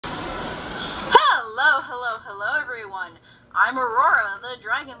Hello everyone. I'm Aurora, the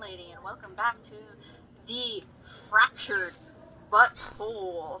Dragon Lady, and welcome back to the Fractured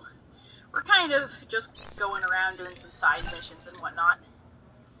Butthole. We're kind of just going around doing some side missions and whatnot.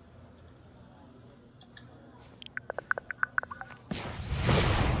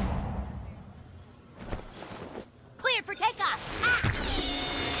 Cleared for takeoff! Ah!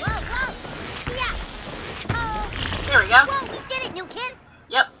 Whoa! Yeah! Oh! There we go. Whoa, we did it, new kid!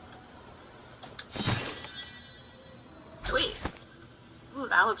 Yep. Sweet. Ooh,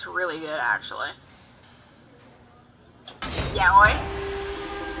 that looks really good, actually. Yeah, boy.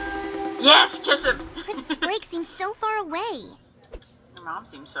 Yes, kiss him! Christmas break seems so far away. Your mom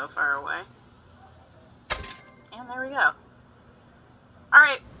seems so far away. And there we go.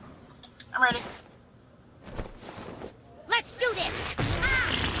 Alright. I'm ready. Let's do this!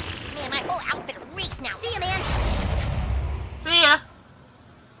 Ah! Man, my whole outfit reeks now. See ya, man! See ya!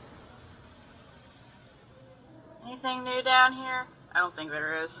 Anything new down here? I don't think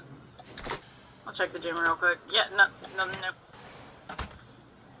there is. I'll check the gym real quick. Yeah, nothing new.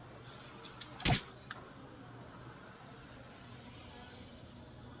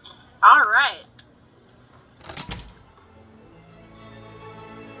 Alright.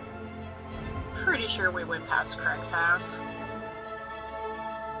 Pretty sure we went past Craig's house.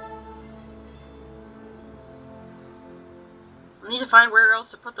 I need to find where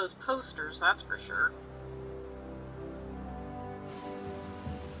else to put those posters, that's for sure.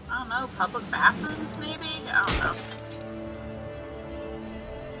 I don't know, public bathrooms maybe? I don't know.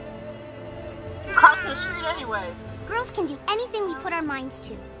 Crossing the street anyways. Girls can do anything we put our minds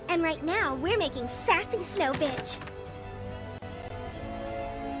to. And right now, we're making sassy snow bitch.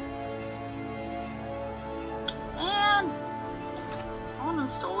 Man, I'm in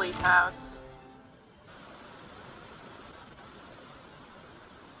Stoley's house.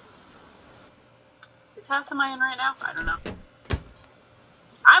 Whose house am I in right now? I don't know.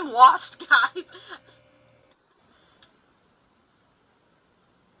 I'm lost, guys.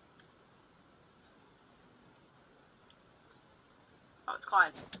 Oh, it's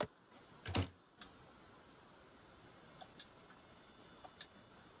Clyde's.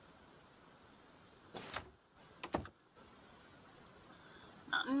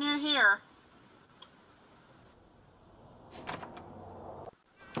 Nothing new here.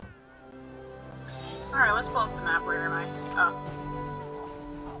 Alright, let's pull up the map. Where am I? Oh.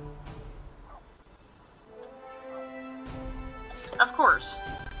 Of course.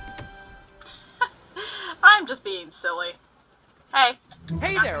 I'm just being silly. Hey.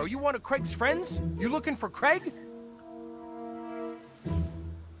 Hey there, are you one of Craig's friends? You looking for Craig?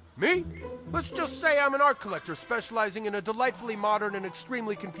 Me? Let's just say I'm an art collector specializing in a delightfully modern and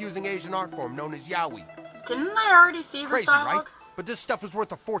extremely confusing Asian art form known as yaoi. Didn't I already see this Crazy, dialogue? right? But this stuff is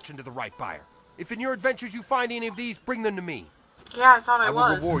worth a fortune to the right buyer. If in your adventures you find any of these, bring them to me. Yeah, I thought I will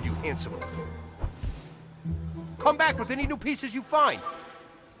was. reward you handsomely. Come back with any new pieces you find.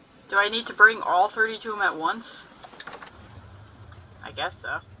 Do I need to bring all 32 of them at once? I guess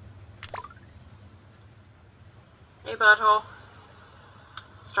so. Hey, butthole.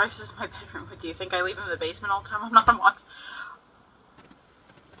 Stripes is my bedroom, but do you think I leave him in the basement all the time? I'm not a monster.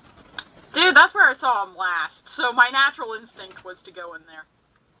 Dude, that's where I saw him last, so my natural instinct was to go in there.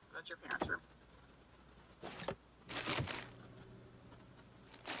 That's your parents' room.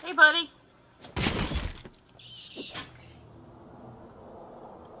 Hey, buddy.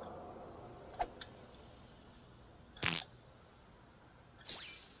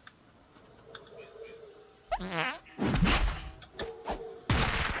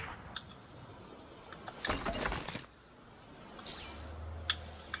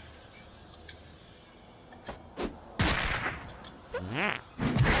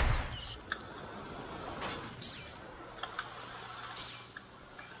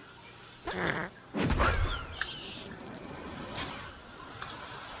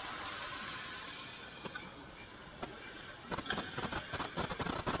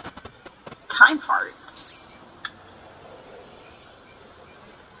 Time fart.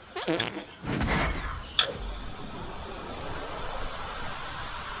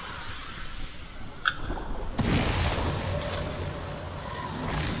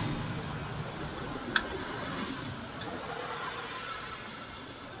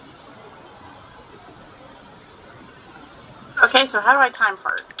 Okay, so how do I time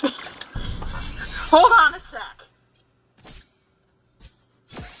fart? Hold on a sec.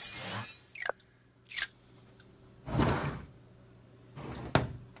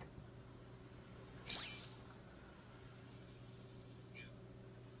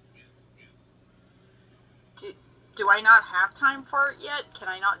 Do I not have time for it yet? Can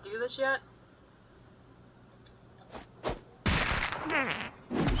I not do this yet?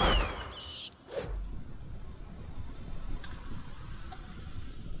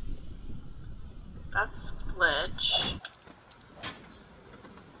 That's glitch.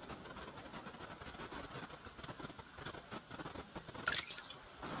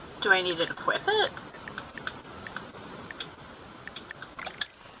 Do I need to equip it?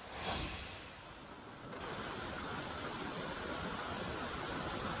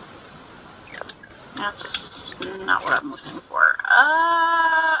 That's not what I'm looking for.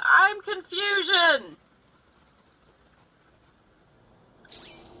 I'm confusion!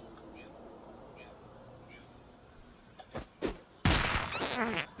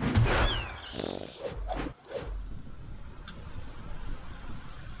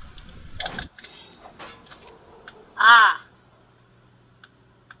 Ah.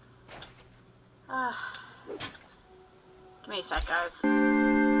 Give me a sec, guys.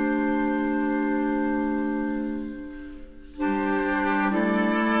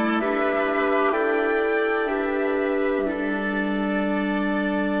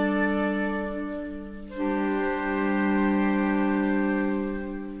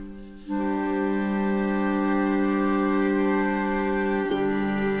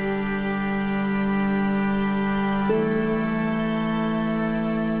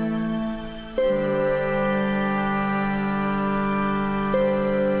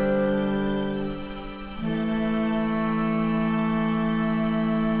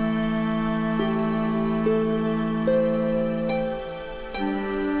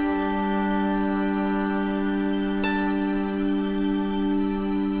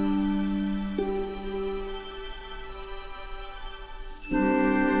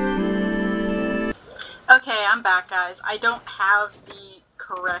 Okay, I'm back, guys. I don't have the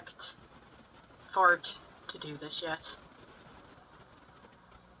correct fort to do this yet.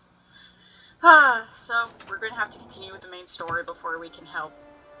 So we're going to have to continue with the main story before we can help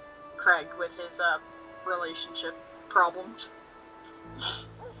Craig with his relationship problems.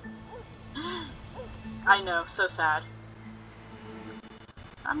 I know, so sad.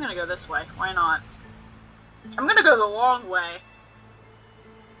 I'm gonna go this way. Why not? I'm gonna go the long way.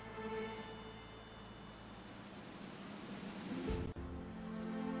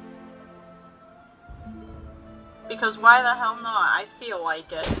 Because why the hell not? I feel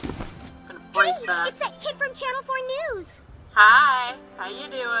like it. I'm gonna break Hey, that. it's that kid from Channel 4 News. Hi, how you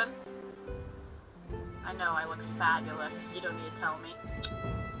doing? I know I look fabulous. You don't need to tell me.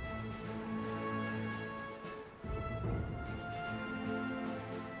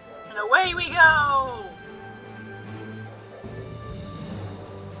 And away we go!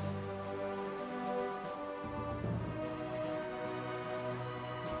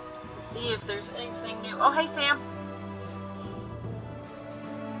 Let's see if there's anything new. Oh, hey, Sam.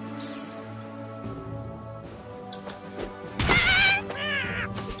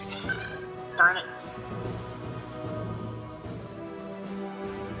 Darn it.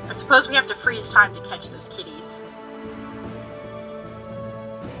 I suppose we have to freeze time to catch those kitties.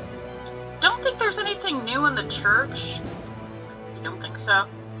 Don't think there's anything new in the church. You don't think so?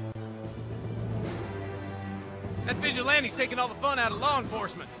 That vigilante's taking all the fun out of law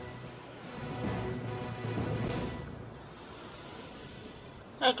enforcement.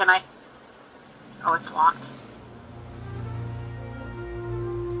 Hey, can I? Oh, it's locked.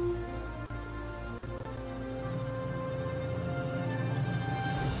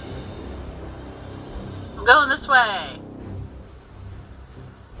 I'm going this way.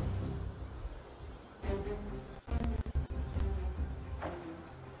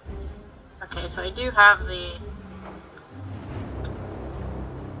 Okay, so I do have the...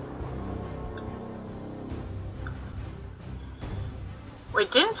 Wait,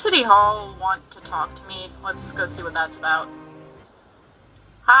 didn't City Hall want to talk to me? Let's go see what that's about.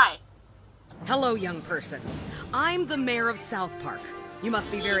 Hi. Hello, young person. I'm the mayor of South Park. You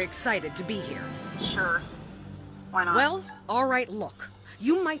must be very excited to be here. Sure. Why not? Well, all right, look.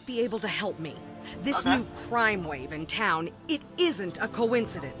 You might be able to help me. This Okay. new crime wave in town, it isn't a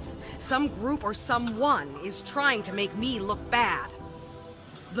coincidence. Some group or someone is trying to make me look bad.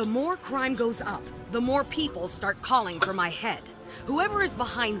 The more crime goes up, the more people start calling for my head. Whoever is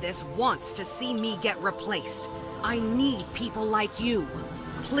behind this wants to see me get replaced. I need people like you.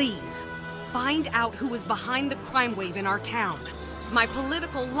 Please, find out who is behind the crime wave in our town. My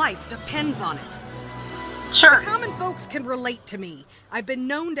political life depends on it. Sure. Common folks can relate to me. I've been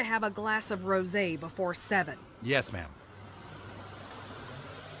known to have a glass of rosé before 7. Yes, ma'am.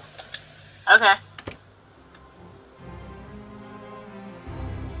 Okay.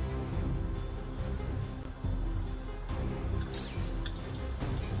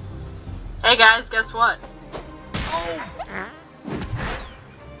 Hey guys, guess what?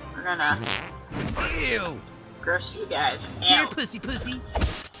 We're gonna Ew! gross you guys Here, out. pussy pussy!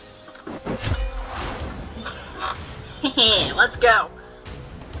 Let's go.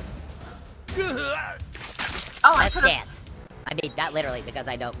 Oh, I Let's could have. dance. I mean, not literally, because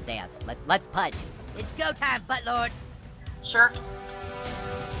I don't dance. Let's punch. It's go time, butt lord. Sure.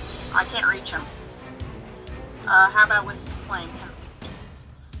 I can't reach him. How about with flank?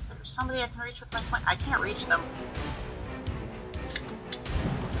 Is there somebody I can reach with my flank? I can't reach them.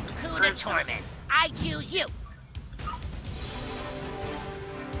 Who to torment? I choose you.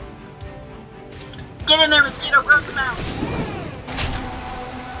 Get in there, mosquito. Gross him out.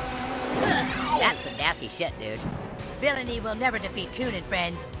 That's some nasty shit, dude. Villainy will never defeat Coon and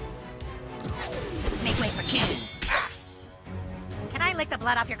friends. Make way for Coon. Can I lick the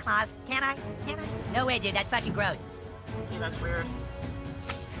blood off your claws? Can I? Can I? No way, dude. That's fucking gross. Dude, that's weird.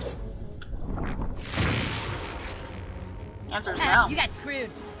 The answer is no. You got screwed.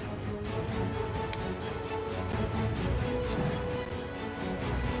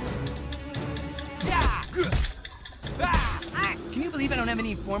 Can you believe I don't have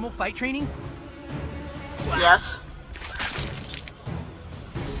any formal fight training? Yes.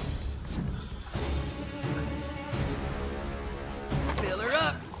 Fill her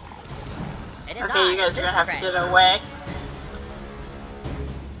up! It is Okay, you guys are gonna have to get away.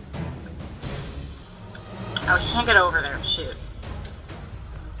 Oh, he can't get over there. Shoot.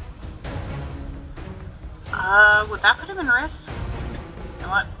 Would that put him in risk? You know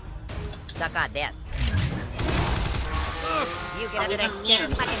what? Suck on this. You get Oh, under he's their skin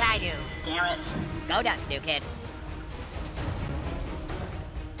immune. as much as I do. Damn it. Go nuts, new kid.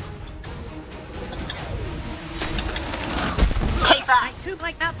 Take that! My two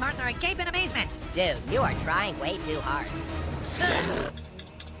blank mouth marks are agape in amazement. Dude, you are trying way too hard.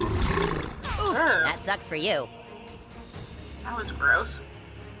 Ooh, That sucks for you. that was gross.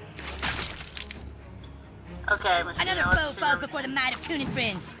 Okay, mosquito, Another let's foe see falls where- before the might of Coon and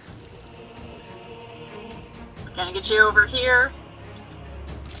friends. Gonna get you over here.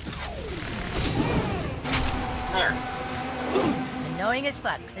 There. Annoying as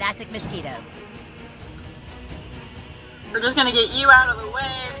fuck. Classic mosquito. We're just gonna get you out of the way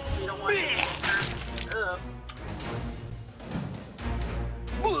because we don't want you to get hurt.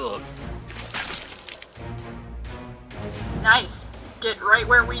 Ugh. Nice. Get right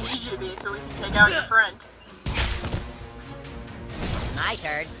where we need you to be so we can take out your friend. My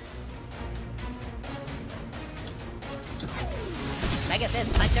turn. Mega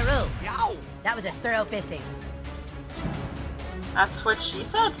fist puncharoo. Yow! That was a thorough fisting. That's what she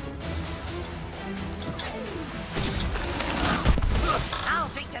said. I'll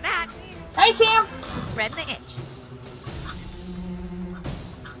drink to that. Hey, Sam! Spread the itch.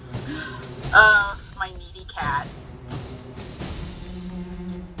 My needy cat.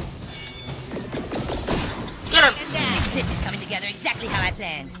 Get him! And this is coming together exactly how I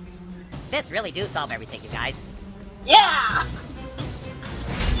planned. This really do solve everything, you guys. Yeah!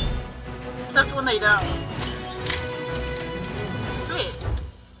 Except when they don't. Sweet.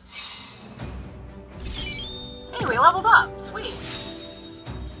 Hey, we leveled up. Sweet.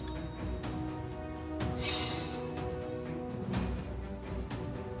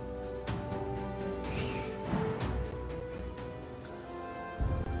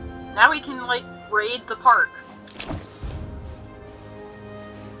 Now we can, like, raid the park.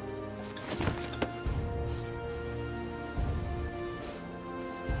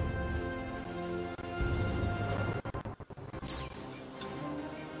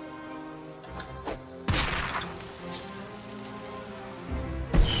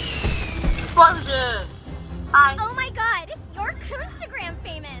 Explosion! Hi. Oh my god, you're Coonstagram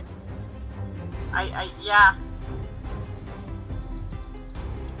famous. Yeah.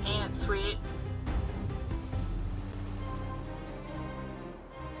 Ain't it sweet?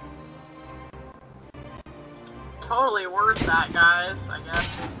 Totally worth that, guys, I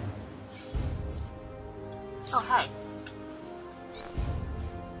guess. Oh, hey.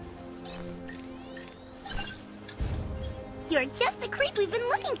 You're just the creep we've been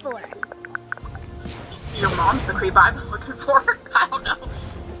looking for. Your mom's the creep I've been looking for? I don't know.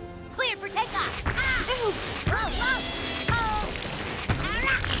 Clear for takeoff. Ah. Ew. Whoa, whoa. Oh.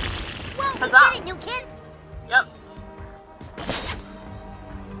 Ah. Whoa, you Huzzah. did it, new kid. Yep.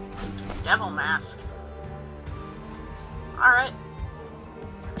 Devil mask. Alright.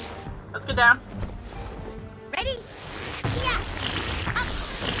 Let's get down. Ready? Yeah.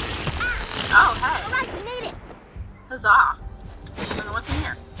 Oh, hey. Alright, we made it. Huzzah. And what's in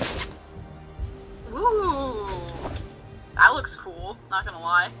here? Ooh. That looks cool, not gonna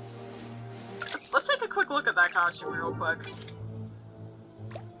lie. Let's take a quick look at that costume real quick.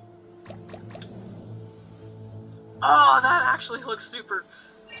 Oh, that actually looks super...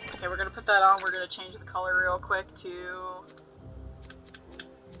 Okay, we're gonna put that on. We're gonna change the color real quick to...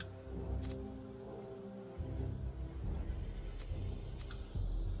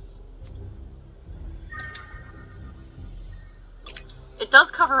 It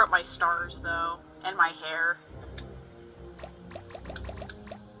does cover up my stars, though, and my hair.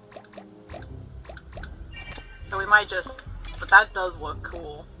 So we might just... But that does look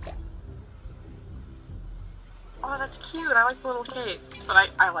cool. Oh, that's cute. I like the little cape. But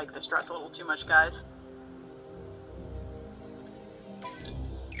I like this dress a little too much, guys.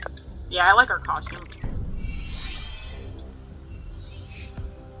 Yeah, I like our costume.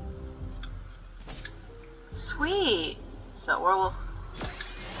 Sweet. So we'll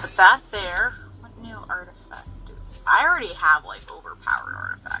put that there. What new artifact do... I already have, like, overpowered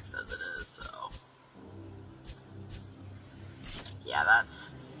artifacts as it is, so... Yeah,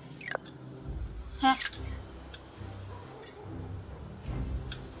 that's... Heh.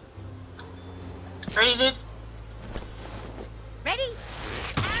 Ready, dude? Ready?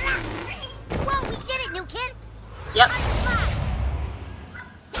 Whoa, we did it, new kid! Yep.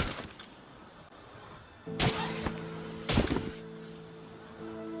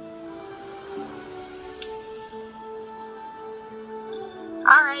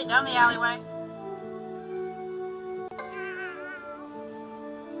 Alright, down the alleyway.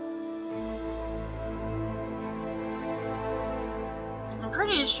 I'm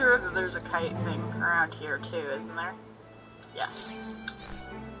pretty sure that there's a kite thing around here too, isn't there? Yes.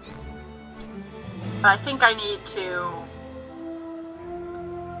 But I think I need to...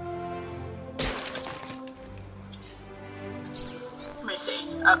 Let me see.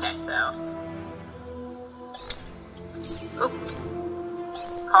 Okay, so... Oop.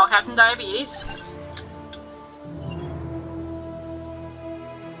 Call Captain Diabetes.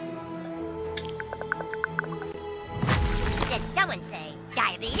 Did someone say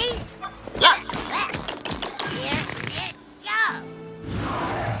diabetes? Yes. Here it goes.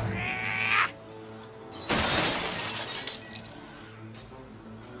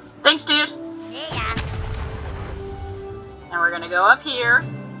 Thanks, dude. See ya. And we're gonna go up here.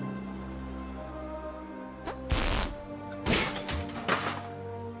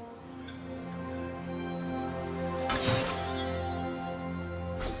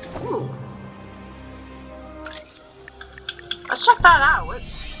 Ooh. Let's check that out. What,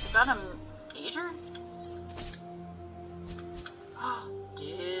 is that a major?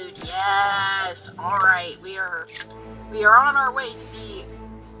 Dude, yes. Alright, we are on our way to the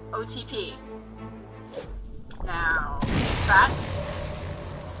OTP. Now, that.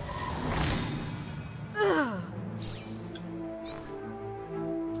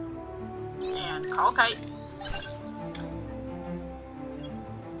 And call kite.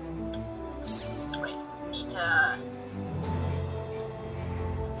 Wait, need to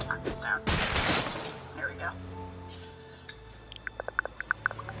knock this down. There we go.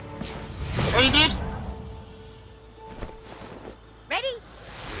 Ready, dude? Ready?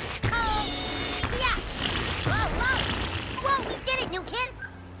 Oh, yeah. Whoa, we did it, new kid.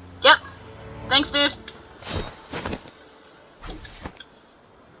 Yep. Thanks, dude.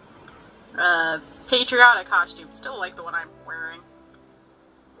 Patriotic costume. Still like the one I'm wearing.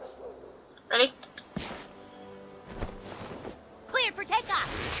 Ready? Cleared for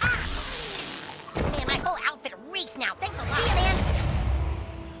takeoff. Ah. Man, my whole outfit reeks now. Thanks a lot. See you, man.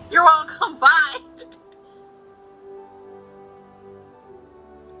 You're welcome. Bye.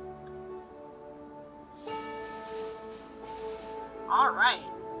 All right.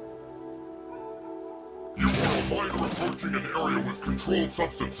 You are a minor approaching an area with controlled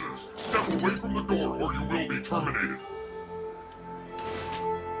substances. Step away from the door or you will be terminated.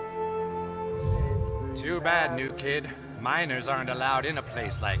 Too bad, new kid. Minors aren't allowed in a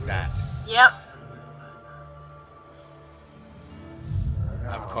place like that. Yep.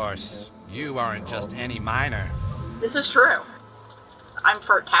 Of course, you aren't just any minor. This is true. I'm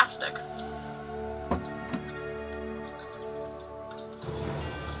fantastic.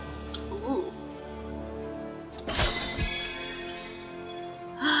 Ooh.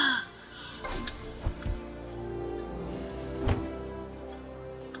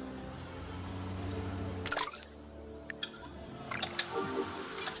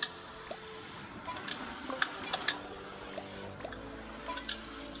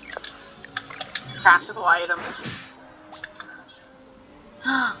 Craftable items.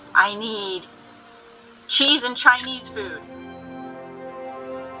 I need cheese and Chinese food.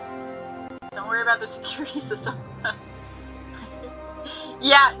 Don't worry about the security system.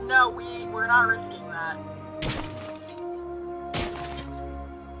 Yeah, no, we're not risking that.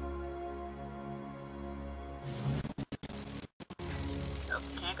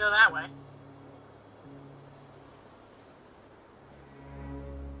 go that way.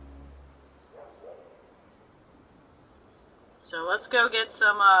 So let's go get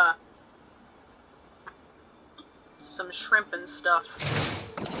some shrimp and stuff.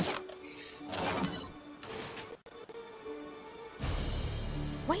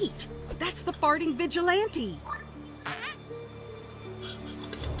 Wait, that's the farting vigilante.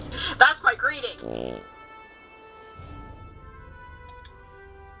 That's my greeting.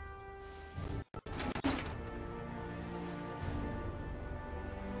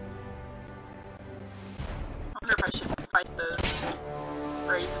 I wonder if I should fight those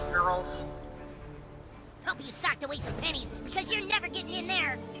brave girls. Hope you socked away some pennies, because you're never getting in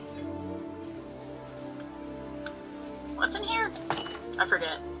there. What's in here? I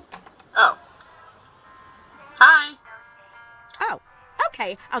forget. Oh. Hi. Oh,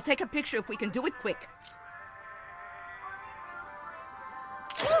 okay. I'll take a picture if we can do it quick.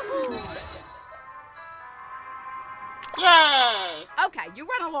 Yay! Okay, you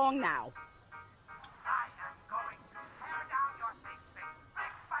run along now.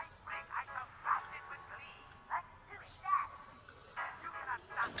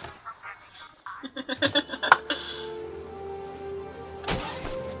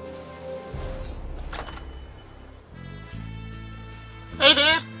 Hey,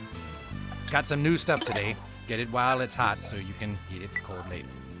 dude. Got some new stuff today. Get it while it's hot so you can eat it cold later.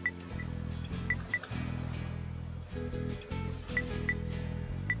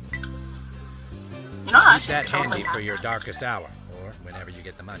 You know, I Keep should that totally handy have for your that. darkest hour, or whenever you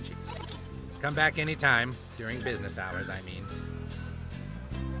get the munchies. Come back anytime, during business hours, I mean.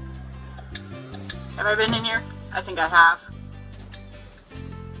 Have I been in here? I think I have.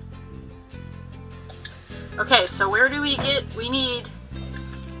 Okay, so where do we get... We need...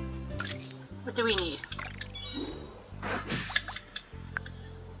 What do we need?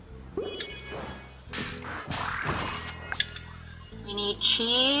 We need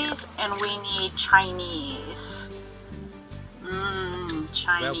cheese and we need Chinese.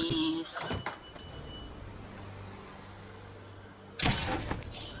 Chinese.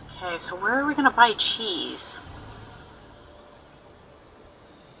 Okay, so where are we gonna buy cheese?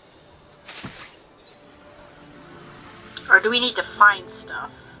 Or do we need to find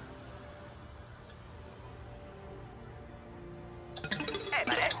stuff? Hey,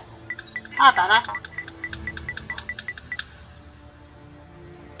 buddy. Hi, buddy.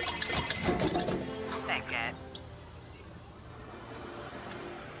 Thanks, guys.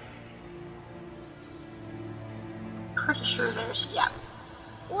 Pretty sure there's... Yeah.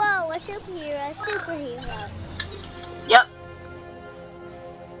 Whoa, a superhero. Yep.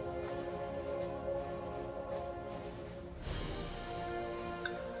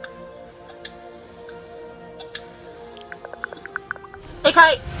 Hey,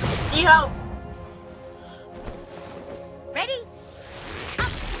 Kite! Need help! Ready?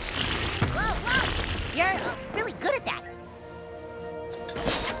 Up. Whoa, whoa! You're really good at that.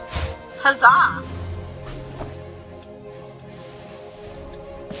 Huzzah!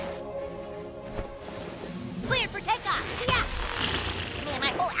 Clear for takeoff. Yeah. Man, my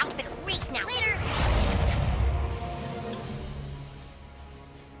whole outfit reeks now. Later.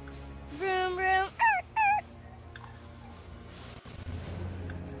 Vroom, vroom.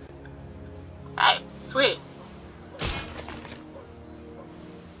 Hey, sweet.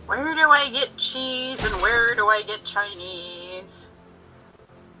 Where do I get cheese and where do I get Chinese?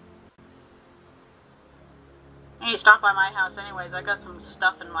 Hey, stop by my house anyways. I got some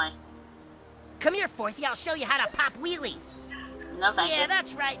stuff in my... Come here, Forthy. I'll show you how to pop wheelies. No, thank Yeah, you.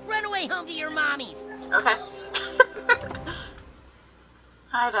 that's right. Run away home to your mommies. Okay.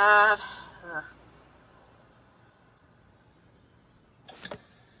 Hi, Dad. Ugh.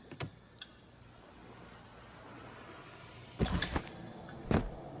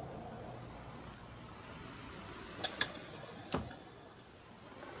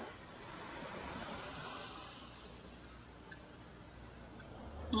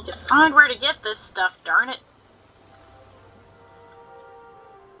 Need to find where to get this stuff, darn it.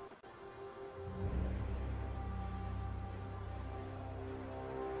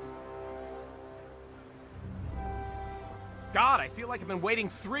 God, I feel like I've been waiting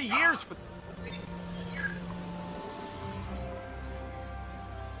 3 years for...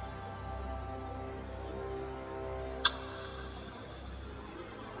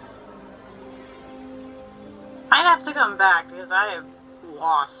 Might have to come back because I have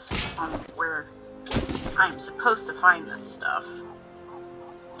lost on where I'm supposed to find this stuff.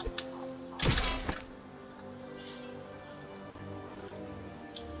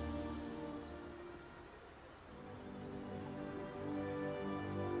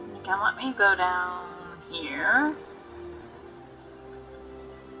 second, let me go down here.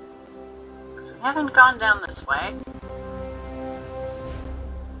 Because we haven't gone down this way.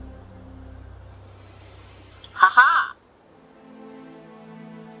 Haha!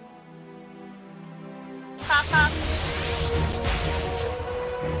 Pass, pass.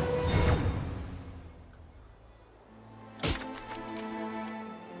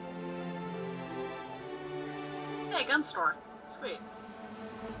 Hey, gun store. Sweet.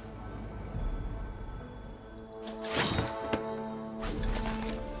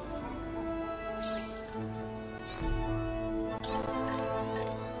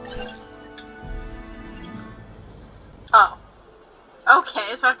 Oh.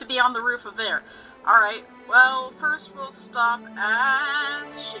 Okay, so I have to be on the roof of there. Alright, well, first we'll stop at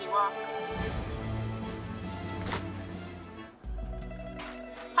Shitty Walk.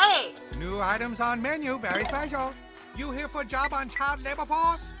 Hey! New items on menu, very special. You here for job on child labor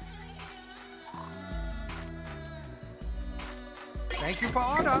force? Thank you for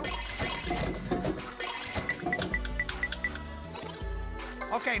order.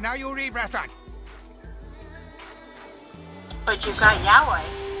 Okay, now you read restaurant. But you've got Yahweh.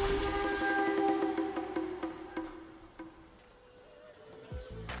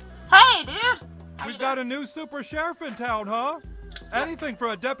 Hey, dude! We got a new super sheriff in town, huh? Anything for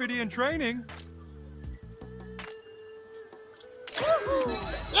a deputy in training.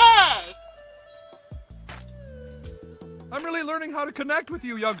 Yay! I'm really learning how to connect with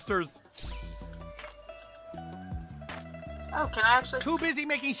you youngsters. Oh, can I actually... Too busy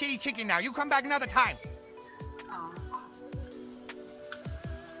making shitty chicken now. You come back another time. Oh.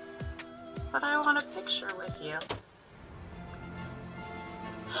 But I want a picture with you.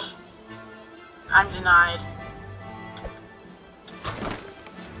 I'm denied.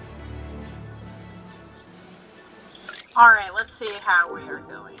 Alright, let's see how we are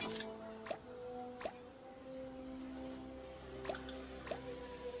going.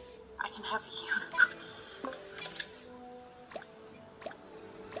 I can have a unicorn.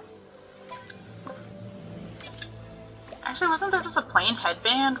 Actually, wasn't there just a plain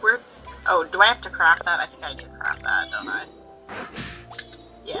headband? Where? Oh, do I have to craft that? I think I need to craft that, don't I?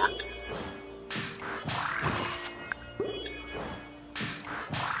 Yeah.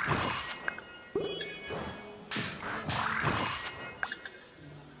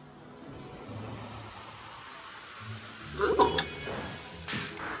 Ooh.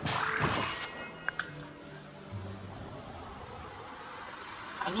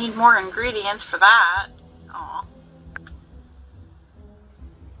 I need more ingredients for that. Aw.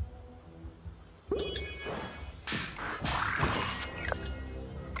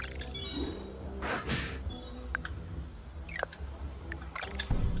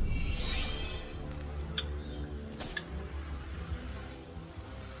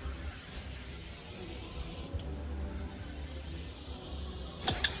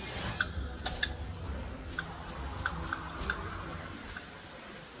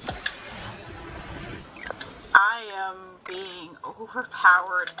 I am being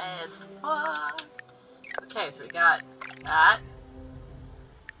overpowered as fuck. Okay, so we got that.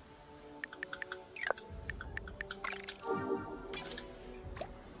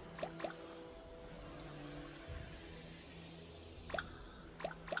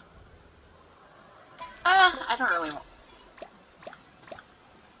 I don't really want...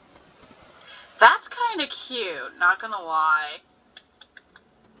 That's kind of cute, not gonna lie.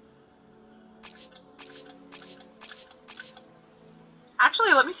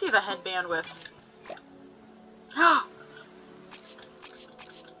 Actually, let me see the headband with...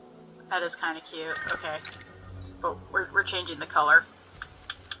 That is kind of cute. Okay. But we're changing the color.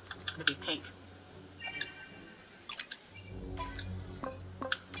 It's gonna be pink.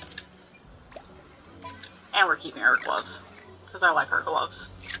 And we're keeping our gloves. Because I like our gloves.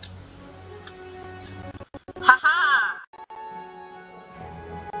 Haha!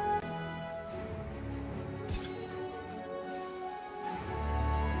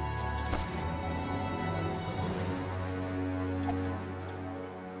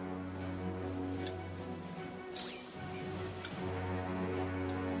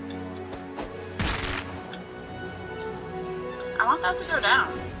 I want that to go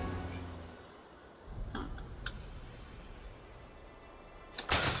down.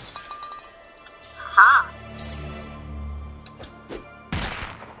 Ha!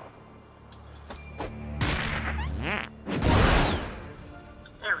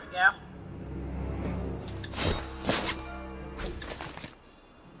 There we go.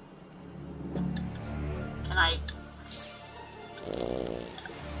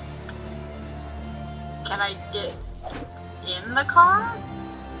 Can I get in the car?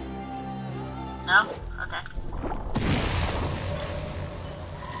 No? Okay.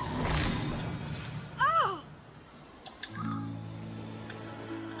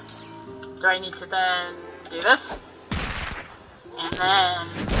 Do I need to then do this? And then...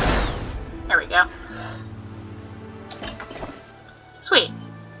 There we go. Sweet.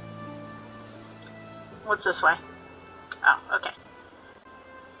 What's this way? Oh, okay.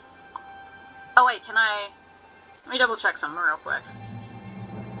 Oh wait, can I... Let me double check something real quick.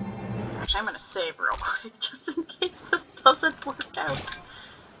 Actually, I'm gonna save real quick, just in case this doesn't work out.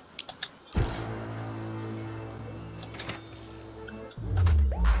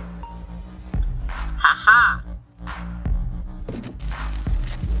 Haha!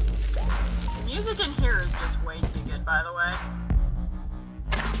 The music in here is just way too good, by the way.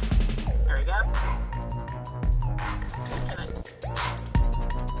 There we go. Can I...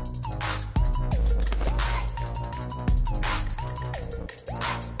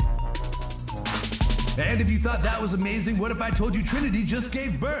 And if you thought that was amazing, what if I told you Trinity just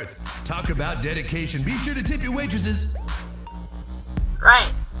gave birth? Talk about dedication. Be sure to tip your waitresses.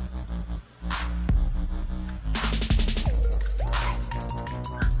 Right.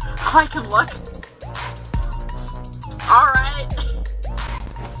 Oh, I can look. Alright.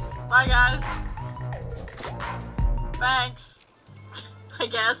 Bye, guys. Thanks. I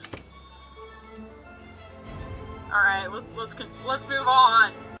guess. Alright, let's move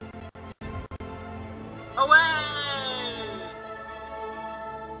on. Away!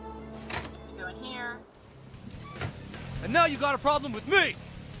 Go in here. And now you got a problem with me!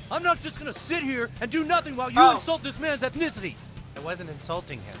 I'm not just gonna sit here and do nothing while you insult this man's ethnicity! I wasn't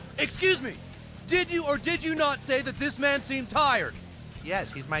insulting him. Excuse me! Did you or did you not say that this man seemed tired?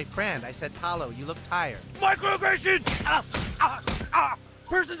 Yes, he's my friend. I said, Paulo, you look tired. Microaggression!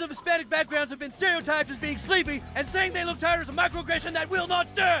 Persons of Hispanic backgrounds have been stereotyped as being sleepy, and saying they look tired is a microaggression that will not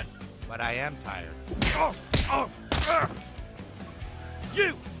stand! But I am tired.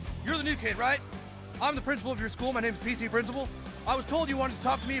 You're the new kid, right? I'm the principal of your school. My name's PC Principal. I was told you wanted to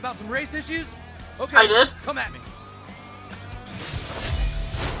talk to me about some race issues. Okay, I did. Come at me.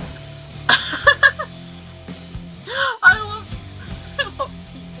 I love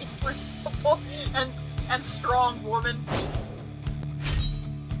PC Principal and strong woman.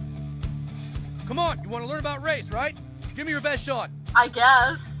 Come on, you want to learn about race, right? Give me your best shot. I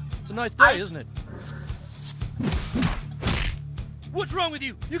guess. It's a nice day, isn't it? What's wrong with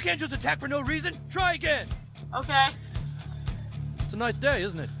you? You can't just attack for no reason. Try again. Okay. It's a nice day,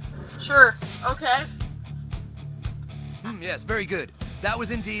 isn't it? Sure. Okay. Yes, very good. That was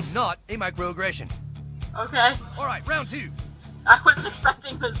indeed not a microaggression. Okay. All right, round two. I wasn't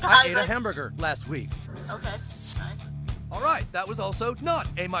expecting this guy. I ate a hamburger last week. Okay. Nice. All right, that was also not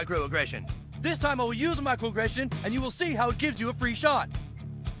a microaggression. This time I will use a microaggression, and you will see how it gives you a free shot.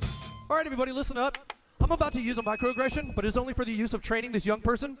 All right, everybody, listen up. I'm about to use a microaggression, but it's only for the use of training this young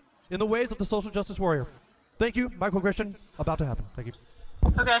person in the ways of the social justice warrior. Thank you. Microaggression about to happen. Thank you.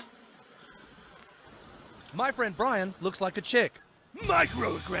 Okay. My friend Brian looks like a chick.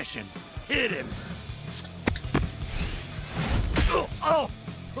 Microaggression. Hit him. Oh.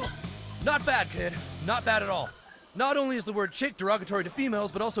 Not bad, kid. Not bad at all. Not only is the word chick derogatory to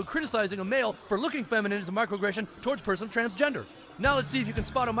females, but also criticizing a male for looking feminine is a microaggression towards a person of transgender. Now let's see if you can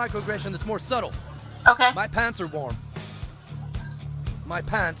spot a microaggression that's more subtle. Okay. My pants are warm. My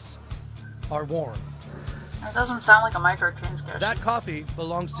pants are warm. That doesn't sound like a microtransgression. That coffee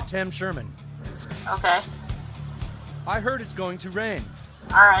belongs to Tim Sherman. Okay. I heard it's going to rain.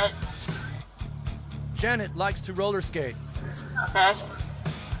 Alright. Janet likes to roller skate. Okay.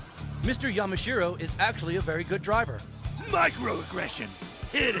 Mr. Yamashiro is actually a very good driver. Microaggression.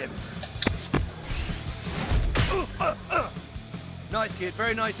 Hit him. Nice, kid.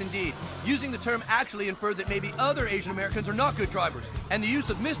 Very nice indeed. Using the term actually inferred that maybe other Asian Americans are not good drivers, and the use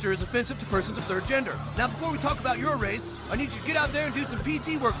of Mr. is offensive to persons of third gender. Now, before we talk about your race, I need you to get out there and do some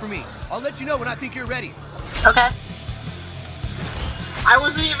PC work for me. I'll let you know when I think you're ready. Okay. I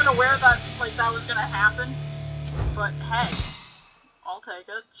wasn't even aware that, like, that was gonna happen, but hey, I'll take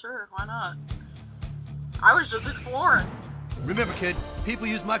it. Sure, why not? I was just exploring. Remember, kid, people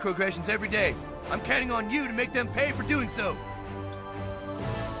use microaggressions every day. I'm counting on you to make them pay for doing so.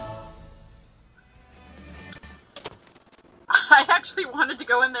 I actually wanted to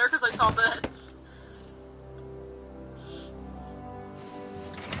go in there because I saw this.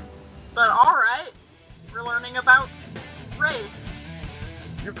 But alright, we're learning about race.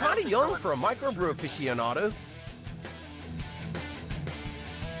 You're kind of young for a microbrew aficionado.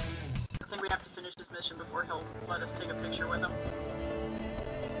 I think we have to finish this mission before he'll let us take a picture with him.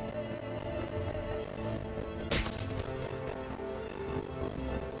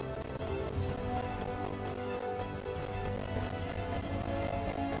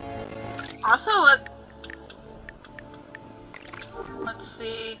 Also, let's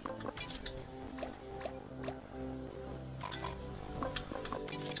see.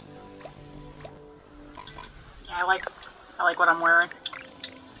 Yeah, I like what I'm wearing.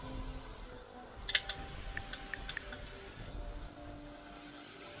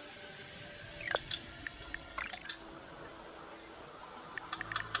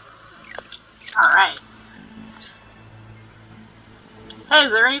 Alright. Hey,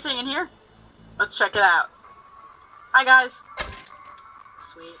 is there anything in here? Let's check it out. Hi, guys.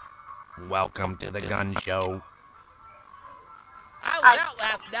 Sweet. Welcome to the gun show. I was out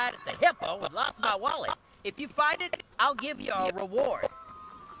last night at the Hippo and lost my wallet. If you find it, I'll give you a reward.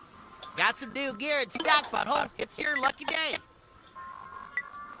 Got some new gear in stock, butthole. It's your lucky day.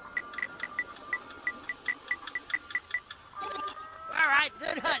 All right,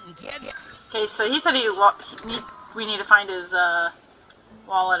 good hunting, kid. Okay, so he said we need to find his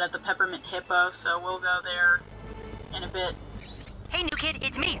wallet at the Peppermint Hippo, so we'll go there in a bit. Hey, new kid,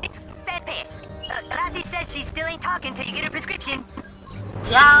 it's me, Fat Pass. Lassie says she still ain't talking till you get her prescription.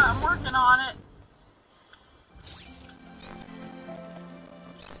 Yeah, I'm working on it.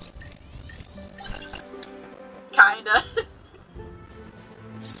 Kinda.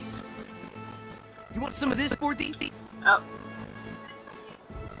 You want some of this, Forty? Oh.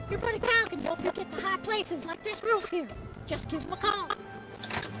 Your buddy Cal can help you get to high places like this roof here. Just give him a call.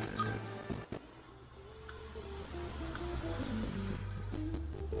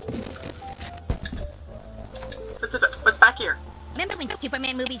 What's back here? Remember when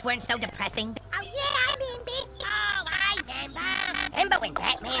Superman movies weren't so depressing? Oh yeah, I remember. Oh, I remember. Remember when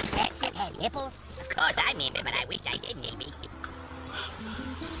Batman's backsuit had nipples? Of course I remember, but I wish I didn't, maybe.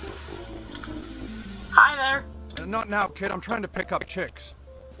 Hi there. Not now, kid. I'm trying to pick up chicks.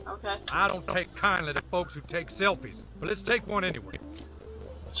 Okay. I don't take kindly to folks who take selfies, but let's take one anyway.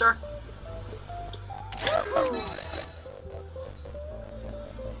 Sure.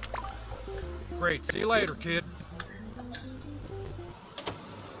 Great. See you later, kid.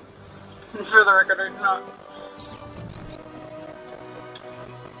 For the record, or not.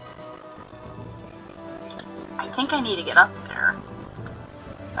 I think I need to get up there.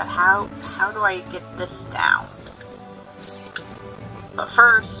 But how do I get this down? But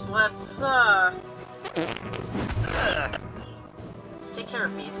first, let's take care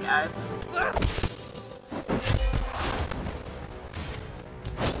of these guys.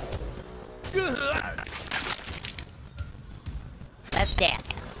 Let's dance.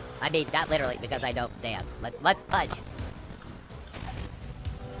 I mean, not literally, because I don't dance. Let's punch.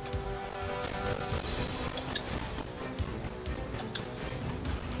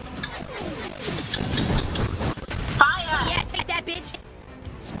 Fire! Yeah, take that, bitch!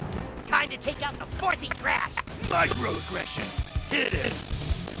 Time to take out the Forty trash. Microaggression. Hit it.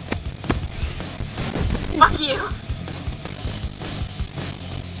 Fuck you!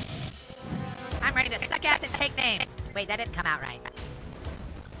 I'm ready to suck ass and take names. Wait, that didn't come out right.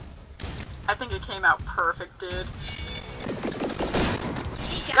 I think it came out perfect, dude.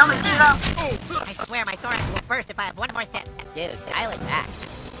 Go, mosquito! I swear my thorax will burst if I have one more sip. Dude, dial it back.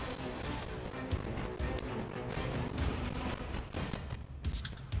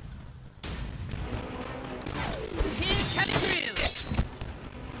 Kid coming through!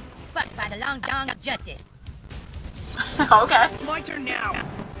 Fucked by the long dong of justice. Okay. My turn now.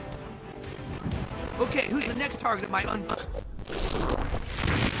 Okay, who's the next target of my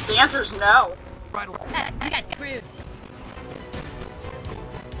The answer's no. Right. You got screwed.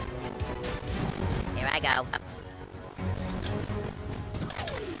 Here I go.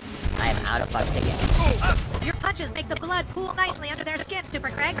 I am out of fuck ticket. Your punches make the blood pool nicely under their skin, Super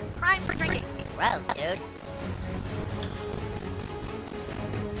Craig. Prime for drinking. Gross, dude.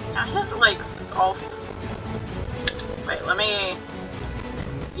 I have, like, all... Wait, let me...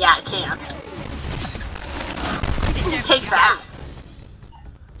 Yeah, I can. Take that.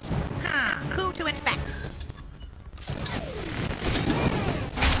 Who to infect?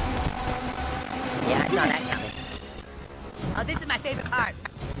 Yeah, I saw that coming. Oh, this is my favorite part.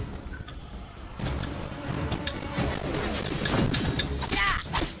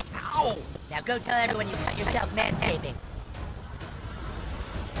 Ow! Now go tell everyone you cut yourself manscaping.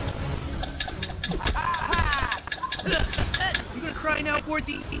 You gonna cry now,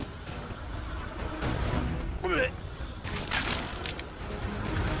 Forty? Hooray!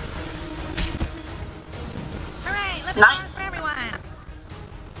 Live Nice. for everyone!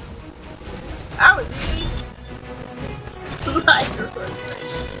 That was easy.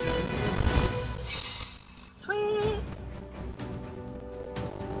 Sweet.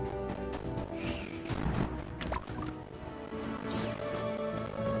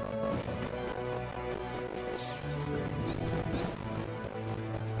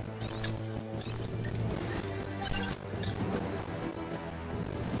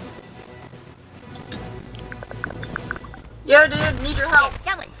 Yo, dude, need your help. Did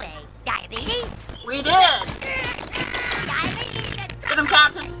someone say diabetes? We did. Get him,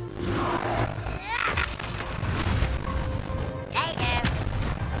 Captain. Hey,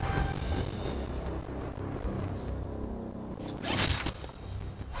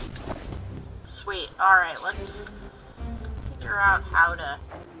 Sweet. Alright, let's figure out how to...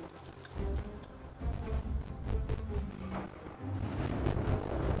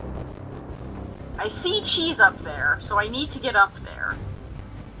 I see cheese up there, so I need to get up there.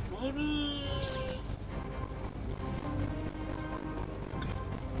 Maybe...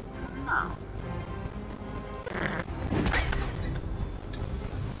 No.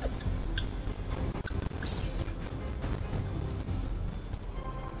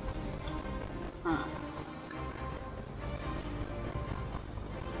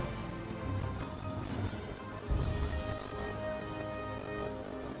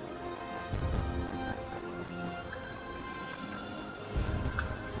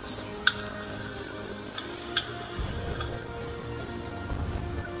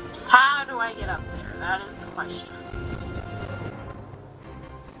 How do I get up there? That is the question.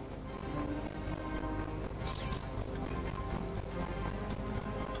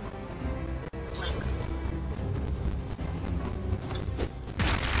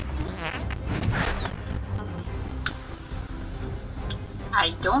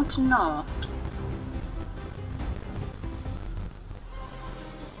 I don't know.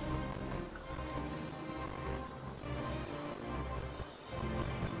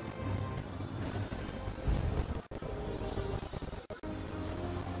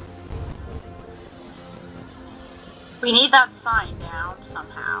 We need that sign down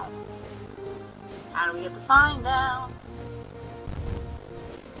somehow. How do we get the sign down?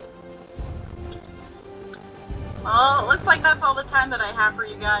 Well, it looks like that's all the time that I have for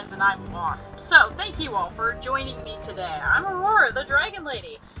you guys, and I'm lost. So, thank you all for joining me today. I'm Aurora, the Dragon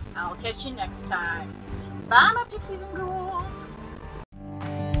Lady. I'll catch you next time. Bye, my pixies and ghouls.